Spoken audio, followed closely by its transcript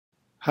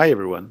Hi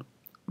everyone,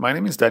 my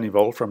name is Danny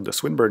Vol from the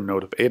Swinburne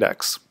node of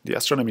ADACS, the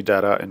Astronomy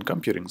Data and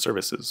Computing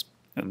Services,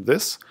 and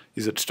this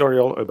is a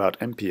tutorial about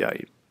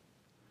MPI.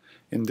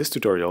 In this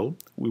tutorial,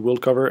 we will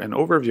cover an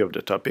overview of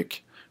the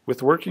topic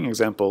with working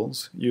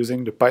examples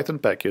using the Python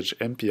package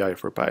MPI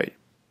for Pi.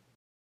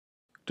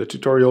 The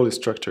tutorial is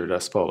structured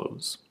as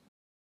follows.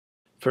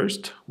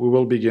 First, we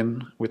will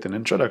begin with an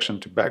introduction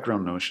to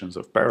background notions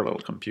of parallel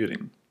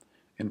computing.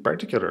 In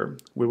particular,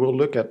 we will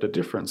look at the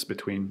difference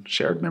between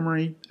shared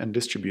memory and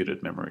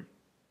distributed memory.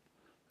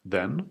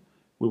 Then,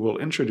 we will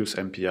introduce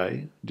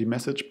MPI, the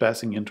message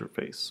passing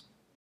interface.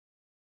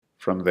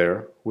 From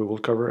there, we will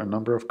cover a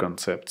number of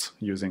concepts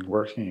using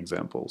working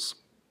examples.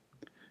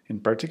 In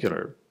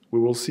particular, we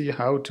will see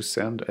how to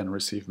send and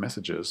receive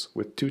messages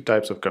with two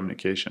types of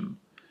communication: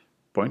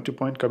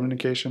 point-to-point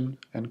communication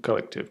and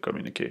collective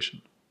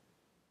communication.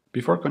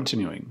 Before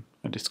continuing,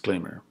 a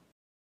disclaimer.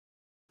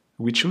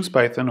 We choose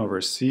Python over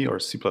C or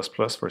C++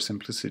 for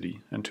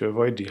simplicity and to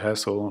avoid the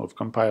hassle of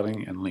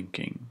compiling and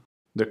linking.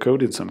 The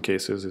code in some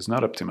cases is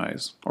not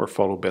optimized or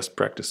follow best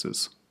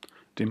practices.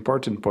 The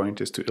important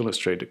point is to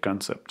illustrate the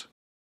concept.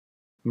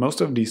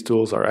 Most of these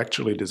tools are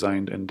actually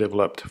designed and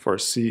developed for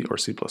C or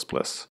C++.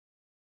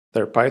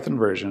 Their Python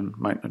version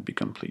might not be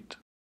complete.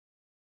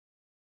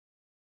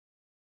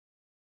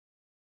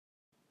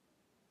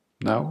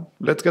 Now,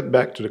 let's get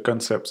back to the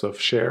concepts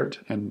of shared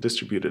and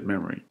distributed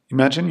memory.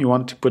 Imagine you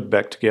want to put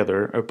back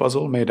together a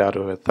puzzle made out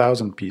of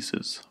 1,000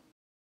 pieces.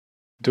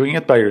 Doing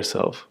it by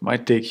yourself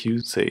might take you,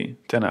 say,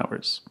 10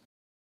 hours.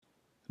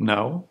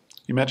 Now,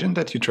 imagine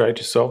that you try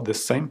to solve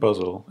this same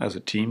puzzle as a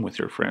team with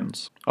your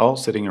friends, all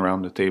sitting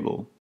around the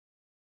table.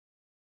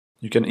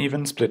 You can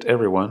even split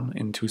everyone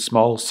into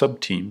small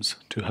sub-teams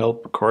to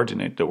help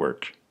coordinate the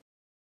work.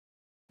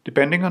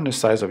 Depending on the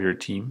size of your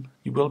team,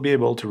 you will be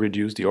able to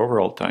reduce the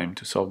overall time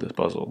to solve this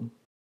puzzle.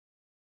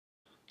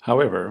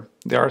 However,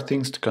 there are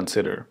things to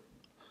consider.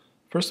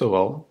 First of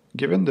all,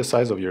 given the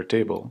size of your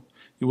table,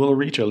 you will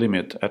reach a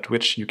limit at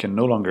which you can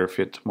no longer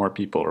fit more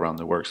people around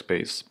the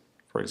workspace.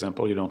 For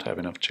example, you don't have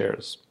enough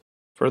chairs.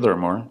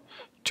 Furthermore,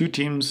 two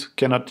teams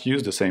cannot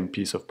use the same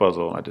piece of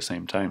puzzle at the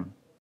same time.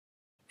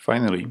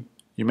 Finally,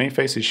 you may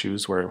face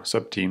issues where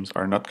sub-teams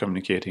are not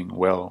communicating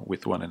well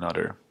with one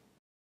another.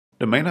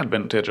 The main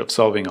advantage of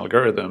solving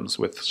algorithms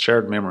with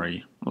shared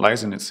memory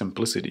lies in its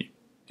simplicity.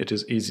 It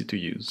is easy to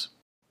use.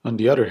 On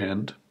the other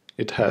hand,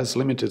 it has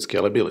limited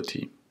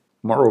scalability.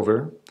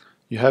 Moreover,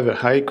 you have a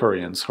high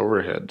covariance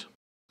overhead.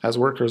 As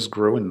workers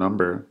grow in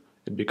number,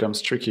 it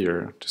becomes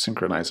trickier to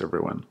synchronize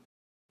everyone.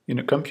 In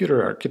a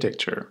computer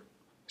architecture,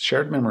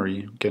 shared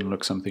memory can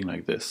look something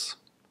like this,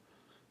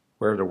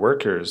 where the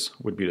workers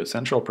would be the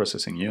central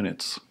processing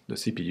units, the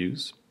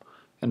CPUs,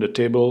 and the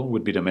table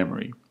would be the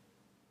memory.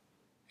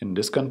 In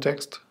this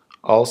context,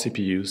 all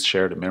CPUs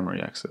share the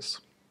memory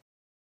access.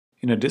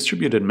 In a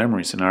distributed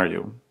memory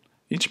scenario,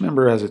 each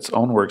member has its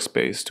own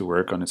workspace to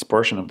work on its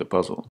portion of the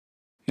puzzle.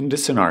 In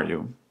this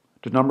scenario,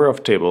 the number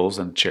of tables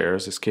and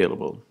chairs is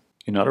scalable.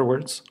 In other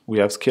words, we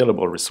have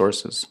scalable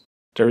resources.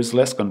 There is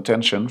less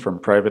contention from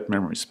private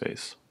memory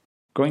space.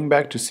 Going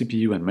back to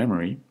CPU and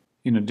memory,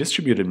 in a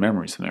distributed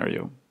memory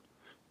scenario,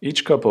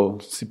 each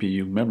coupled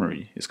CPU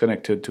memory is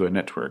connected to a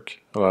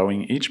network,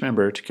 allowing each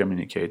member to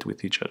communicate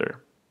with each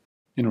other.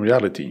 In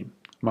reality,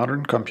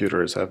 modern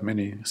computers have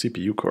many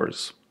CPU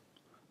cores.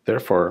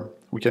 Therefore,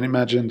 we can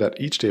imagine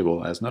that each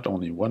table has not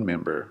only one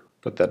member,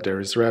 but that there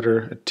is rather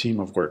a team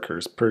of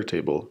workers per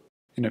table.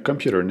 In a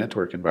computer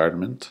network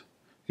environment,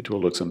 it will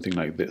look something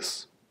like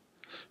this.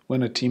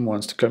 When a team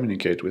wants to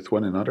communicate with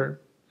one another,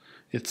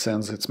 it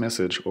sends its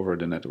message over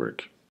the network.